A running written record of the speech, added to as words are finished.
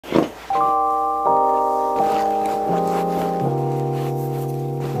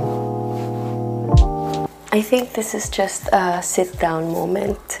I think this is just a sit-down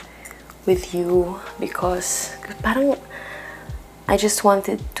moment with you because parang I just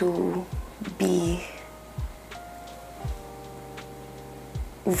wanted to be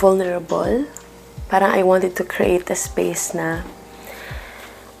vulnerable. Parang I wanted to create a space na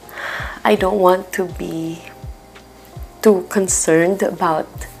I don't want to be too concerned about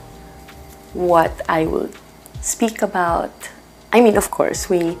what I will speak about. I mean, of course,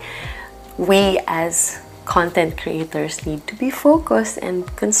 we as content creators need to be focused and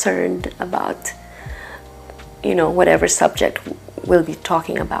concerned about, you know, whatever subject we'll be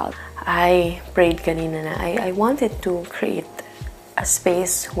talking about. I prayed kanina na I wanted to create a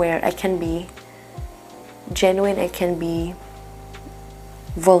space where I can be genuine, I can be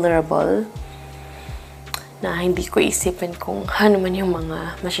vulnerable, na hindi ko isipin kung ano man yung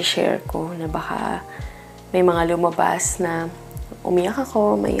mga masishare ko na baka may mga lumabas na umiyak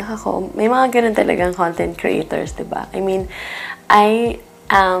ako, maiyak ako. May mga ganun talagang content creators, diba? I mean, I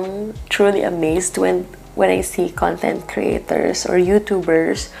am truly amazed when I see content creators or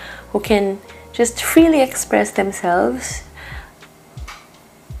YouTubers who can just freely express themselves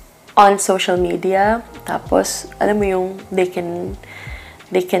on social media. Tapos, alam mo yung they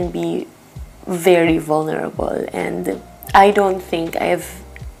can be very vulnerable, and I don't think I've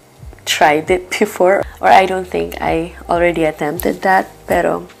tried it before, or I don't think I already attempted that,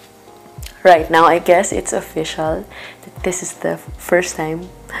 pero right now I guess it's official that this is the first time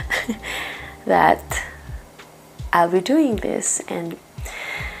that I'll be doing this. And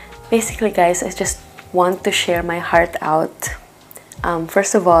basically, guys, I just want to share my heart out.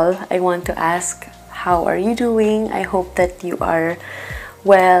 First of all, I want to ask, how are you doing? I hope that you are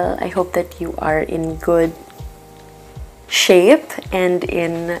well. I hope that you are in good shape and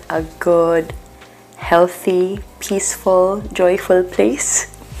in a good, healthy, peaceful, joyful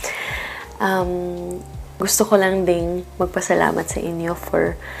place. Gusto ko lang ding magpasalamat sa inyo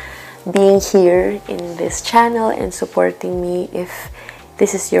for being here in this channel and supporting me. If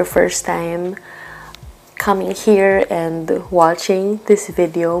this is your first time coming here and watching this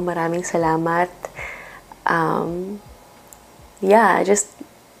video, maraming salamat. Yeah, I just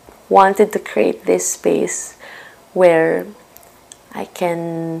wanted to create this space where I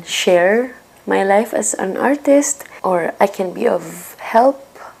can share my life as an artist, or I can be of help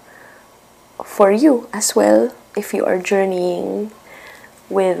for you as well if you are journeying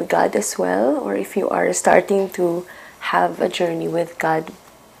with God as well, or if you are starting to have a journey with God.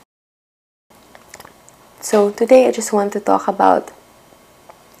 So today I just want to talk about,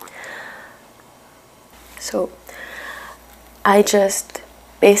 I just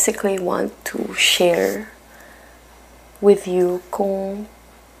basically want to share with you kung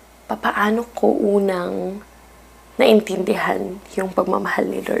papaano ko unang naintindihan yung pagmamahal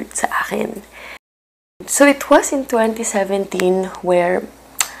ni Lord sa akin. So it was in 2017 where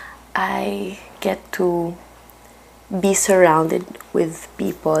I get to be surrounded with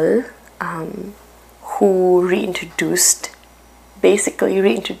people who basically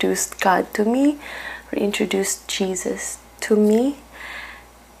reintroduced God to me, reintroduced Jesus to me,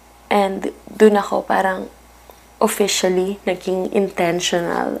 and dun ako parang officially naging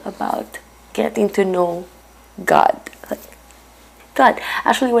intentional about getting to know God. Like, God,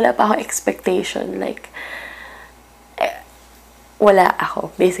 actually wala pa ako expectation, like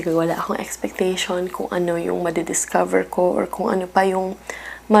basically wala akong expectation kung ano yung madidiscover ko or kung ano pa yung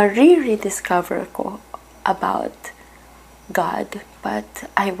rediscover ko about God. But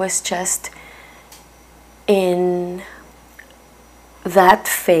I was just in that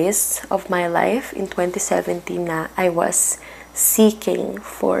phase of my life in 2017 na I was seeking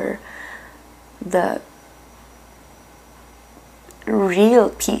for the real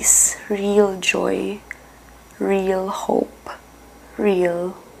peace, real joy, real hope,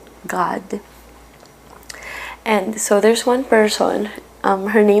 real God. And so there's one person,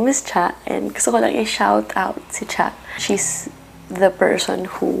 her name is Cha, and gusto ko lang i-shout out si Cha. She's the person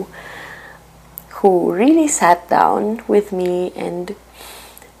who really sat down with me and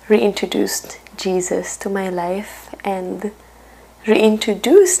reintroduced Jesus to my life and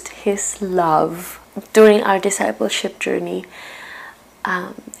reintroduced His love. During our discipleship journey,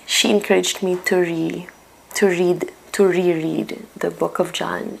 she encouraged me to reread the book of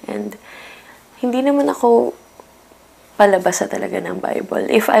John. And hindi naman ako palabasa talaga ng Bible.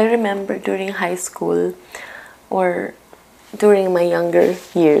 If I remember during high school or during my younger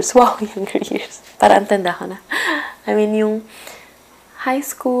years, younger years, parang tanda ko na. I mean, yung high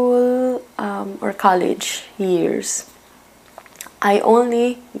school or college years, I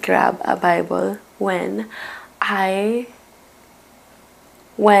only grab a Bible when I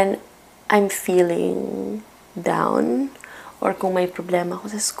I'm feeling down, or kung may problema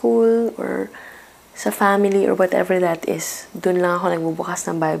ako sa school, or sa family, or whatever that is, dun lang ako nagbubukas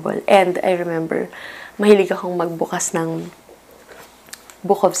ng Bible. And I remember, mahilig akong magbukas ng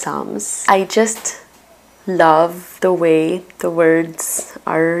Book of Psalms. I just love the way the words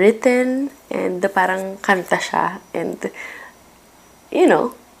are written, and parang kanta siya. And, you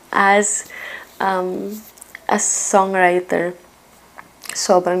know, as a songwriter,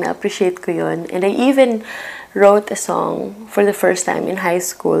 sobrang na-appreciate ko yun. And I even wrote a song for the first time in high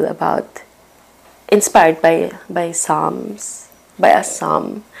school about, inspired by Psalms, by a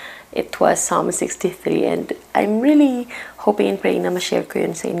Psalm. It was Psalm 63, and I'm really hoping and praying na ma-share ko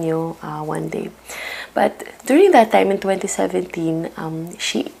yun sa inyo one day. But during that time in 2017,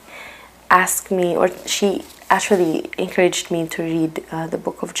 she asked me, or she actually encouraged me to read the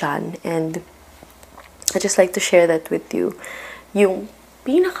book of John, and I'd just like to share that with you. Yung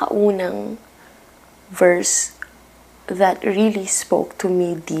pinakaunang verse that really spoke to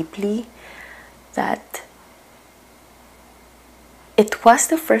me deeply, that it was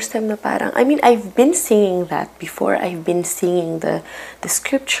the first time na parang, I mean, I've been singing that before. I've been singing the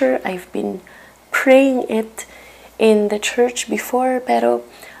scripture. I've been praying it in the church before, pero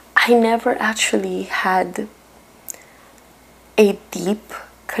I never actually had a deep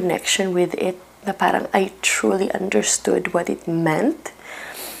connection with it, na parang I truly understood what it meant.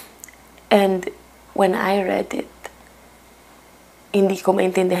 And when I read it, hindi ko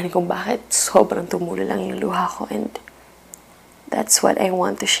maintindihan kung bakit sobrang tumulo lang yung luha ko. And that's what I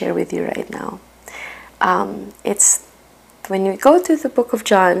want to share with you right now. It's when we go to the book of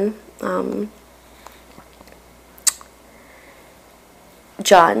John,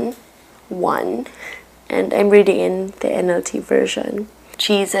 John 1, and I'm reading in the NLT version.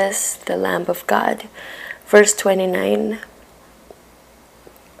 Jesus, the Lamb of God, verse 29.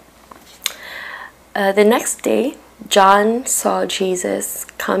 The next day, John saw Jesus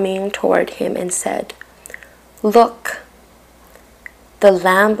coming toward him and said, "Look, the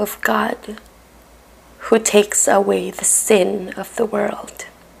Lamb of God, who takes away the sin of the world."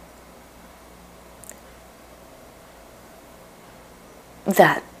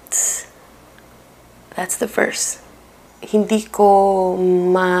 That's the verse. Hindi ko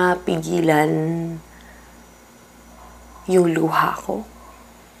mapigilan yung luha ko.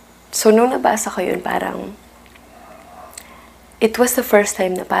 So, nung nabasa ko yun, parang, it was the first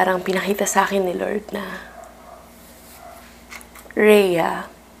time na parang pinakita sa akin ni Lord na, Rhea,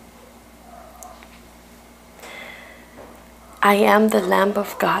 I am the Lamb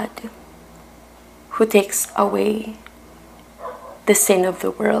of God who takes away the sin of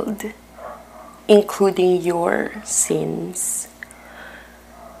the world, including your sins.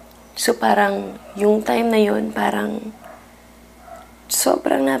 So parang, yung time na yun, parang,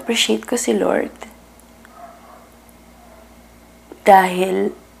 sobrang na-appreciate ko si Lord.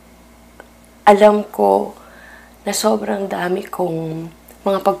 Dahil, alam ko na sobrang dami kong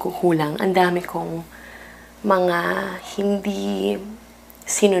mga pagkukulang, ang dami kong mga hindi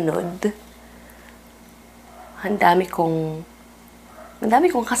sinunod, ang dami kong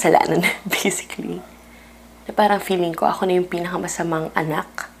kasalanan, basically. Na parang feeling ko, ako na yung pinakamasamang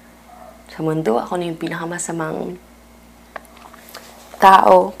anak sa mundo, ako na yung pinakamasamang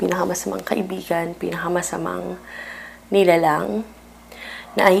tao, pinakamasamang kaibigan, pinakamasamang nilalang.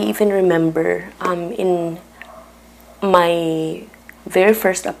 Na I even remember, in my very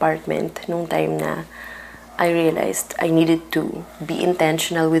first apartment, nung time na I realized I needed to be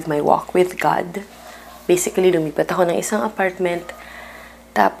intentional with my walk with God. Basically, lumipat ako ng isang apartment.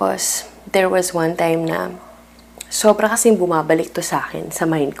 Tapos, there was one time na sobra kasing bumabalik to sa akin, sa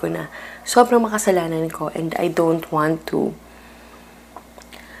mind ko na sobrang makasalanan ko, and I don't want to,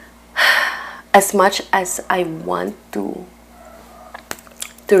 as much as I want to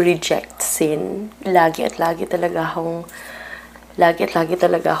reject sin, lagi at lagi talaga akong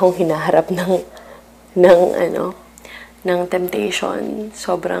hinaharap ng temptation.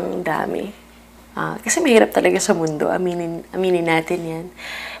 Sobrang dami. Kasi mahirap talaga sa mundo, aminin natin yan.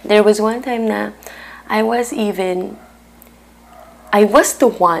 There was one time na I was the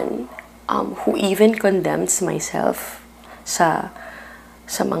one who even condemns myself sa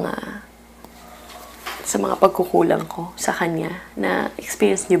mga pagkukulang ko sa kanya. Na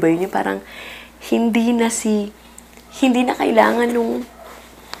experience niyo ba yun? Yung parang hindi na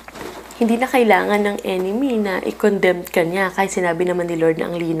kailangan ng enemy na i-condemn ka niya, kahit sinabi naman ni Lord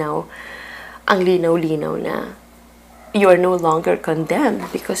na ang linaw-linaw na you are no longer condemned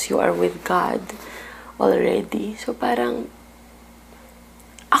because you are with God already. So parang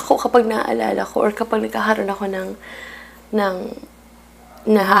ako, kapag naaalala ko or kapag nagkakaroon ako ng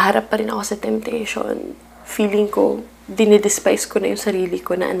nahaharap pa rin ako sa temptation. Feeling ko, dinidespise ko na yung sarili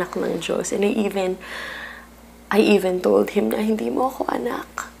ko na anak ng Diyos. And I even told him na hindi mo ako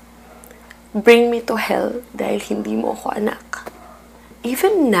anak. Bring me to hell dahil hindi mo ako anak.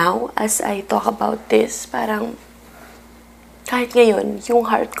 Even now, as I talk about this, parang kahit ngayon, yung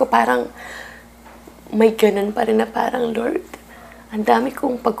heart ko parang may ganun pa rin na parang, Lord, ang dami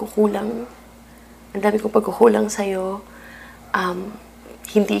kong pagkukulang. Ang dami kong pagkukulang sa'yo.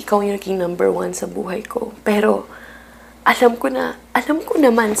 Hindi ikaw yung naging number 1 sa buhay ko. Pero, alam ko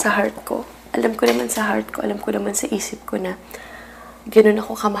naman sa heart ko. Alam ko naman sa isip ko na ganun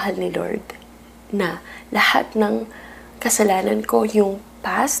ako kamahal ni Lord. Na lahat ng kasalanan ko, yung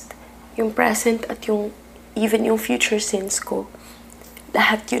past, yung present, at even yung future sins ko,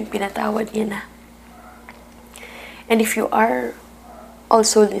 lahat yun pinatawad niya na. And if you are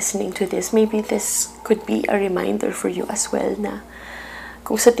also listening to this, maybe this could be a reminder for you as well na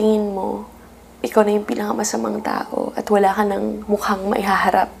kung sa tingin mo, ikaw na yung pinakamasamang tao at wala ka ng mukhang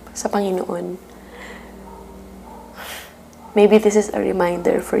maihaharap sa Panginoon, maybe this is a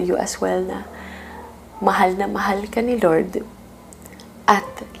reminder for you as well na mahal ka ni Lord at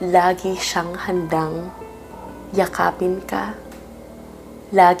lagi siyang handang yakapin ka,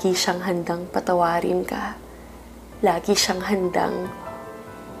 lagi siyang handang patawarin ka, lagi siyang handang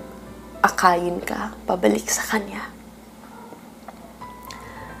akayin ka pabalik sa Kanya.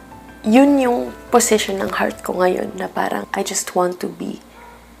 Yun yung position ng heart ko ngayon na parang I just want to be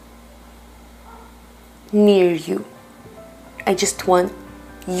near you. I just want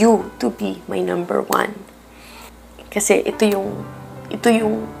you to be my number 1. Kasi ito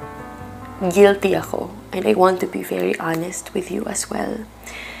yung guilty ako. And I want to be very honest with you as well.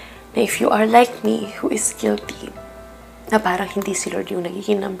 Na if you are like me, who is guilty, na parang hindi si Lord yung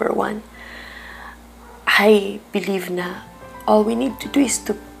nagiging number 1, I believe na all we need to do is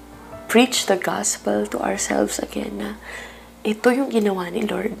to preach the gospel to ourselves again na ito yung ginawa ni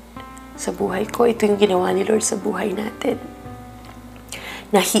Lord sa buhay ko, ito yung ginawa ni Lord sa buhay natin.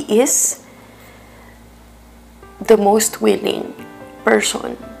 Na He is the most willing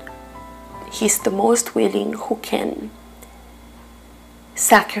person. He's the most willing who can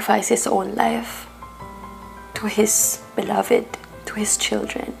sacrifice His own life to His beloved, to His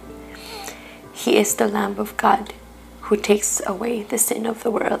children. He is the Lamb of God who takes away the sin of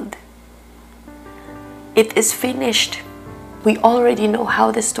the world. It is finished. We already know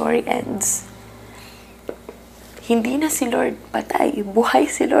how the story ends. Hindi na si Lord patay. Buhay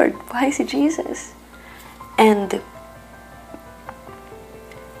si Lord. Buhay si Jesus. And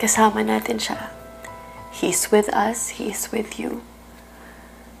kasama natin siya. He is with us. He is with you.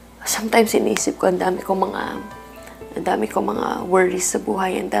 Sometimes iniisip ko, ang dami kong mga worries sa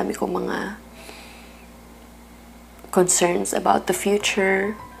buhay. Ang dami kong mga concerns about the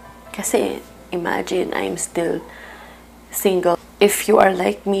future. Kasi, imagine, I'm still single. If you are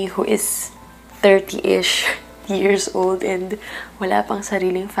like me who is 30-ish years old and wala pang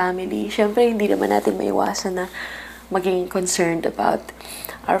sariling family, syempre hindi naman natin maiwasan na maging concerned about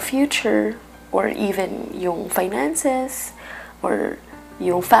our future or even yung finances or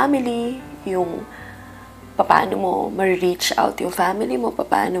yung family, yung paano mo ma-reach out yung family mo,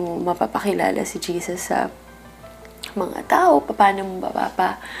 paano mo mapapakilala si Jesus sa mga tao, paano mo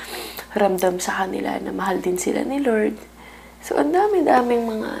ramdam sa kanila na mahal din sila ni Lord. So, ang dami-daming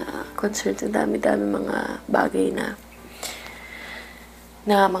mga concerns, ang dami-daming mga bagay na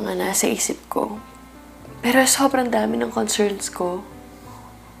mga nasa isip ko. Pero sobrang dami ng concerns ko.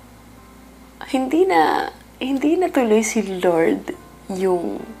 Hindi na tuloy si Lord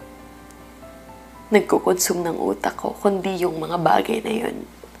yung nagko-consume ng utak ko, kundi yung mga bagay na yun.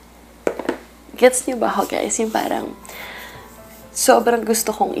 Gets niyo ba ako, guys? Yung parang sobrang gusto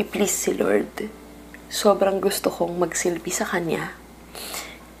kong i-please si Lord. Sobrang gusto kong magsilbi sa Kanya.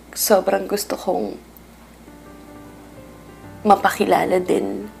 Sobrang gusto kong mapakilala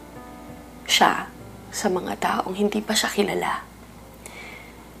din siya sa mga taong hindi pa siya kilala.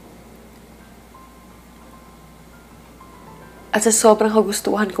 At sa sobrang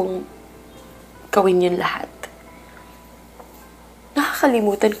kagustuhan kong gawin yun lahat,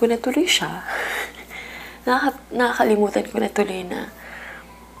 nakakalimutan ko na tuloy siya. Nakakalimutan ko na tuloy na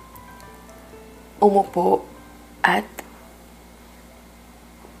umupo at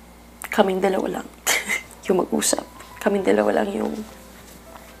kaming dalawa lang yung mag-usap. Kaming dalawa lang yung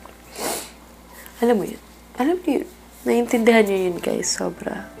alam mo yun. Naiintindihan nyo yun, guys.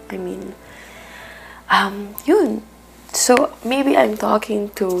 Sobra. I mean, yun. So, maybe I'm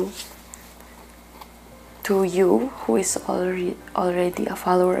talking to you who is already a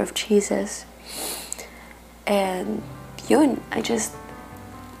follower of Jesus. And yun, I just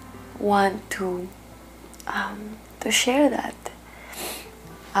want to share that.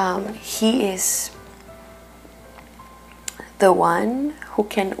 He is the one who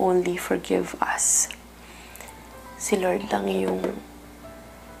can only forgive us. Si Lord lang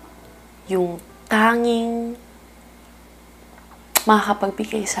yung tanging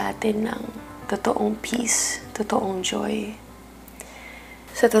makakapagbigay sa atin ng totoong peace, totoong joy.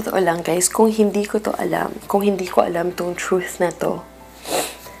 Sa totoo lang guys, kung hindi ko alam tong truth na to,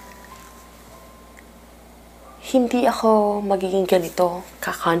 hindi ako magiging ganito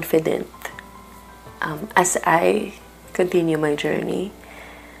ka-confident as I continue my journey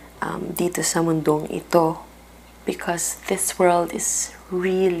dito sa mundong ito, because this world is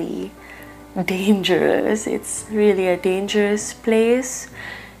really dangerous. It's really a dangerous place.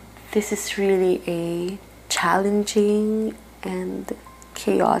 This is really a challenging and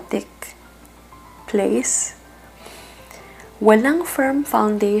chaotic place. Walang firm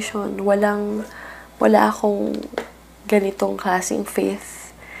foundation, wala akong ganitong klaseng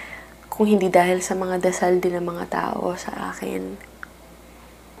faith kung hindi dahil sa mga dasal din ng mga tao sa akin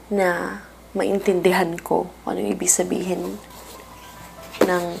na maintindihan ko kung anong ibig sabihin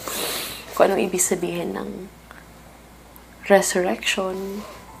ng resurrection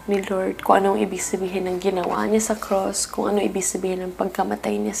ni Lord, kung anong ibig sabihin ng ginawa niya sa cross, kung anong ibig sabihin ng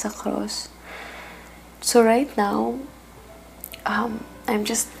pagkamatay niya sa cross. So right now, I'm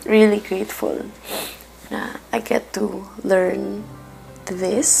just really grateful na I get to learn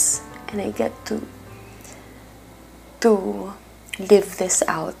this and I get to live this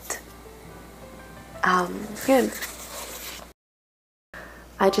out. Yun.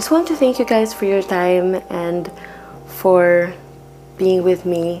 I just want to thank you guys for your time and for being with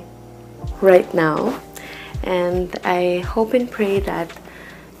me right now. And I hope and pray that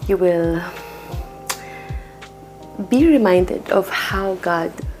you will be reminded of how God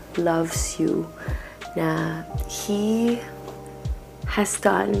loves you, na He has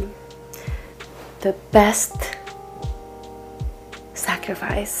done the best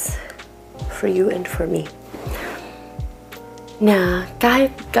sacrifice for you and for me. Na kahit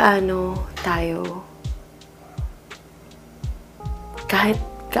gaano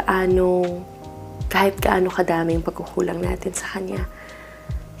kadaming pagkukulang natin sa Kanya,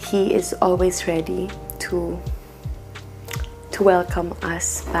 He is always ready to welcome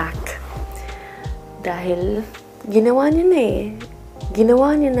us back. Dahil ginawa niya na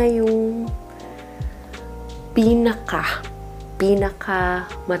Ginawa niya na yung pinaka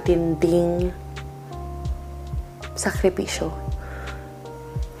matinding sakripisyo.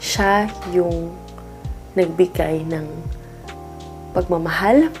 Siya yung nagbigay ng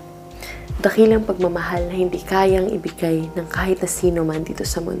pagmamahal, dakilang pagmamahal na hindi kayang ibigay ng kahit na sino man dito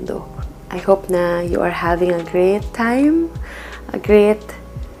sa mundo. I hope na you are having a great time, a great,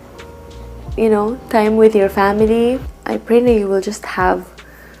 time with your family. I pray that you will just have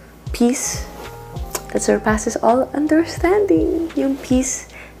peace that surpasses all understanding. Yung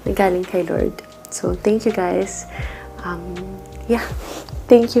peace na galing kay Lord. So, thank you guys.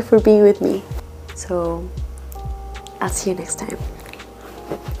 Thank you for being with me. So, I'll see you next time.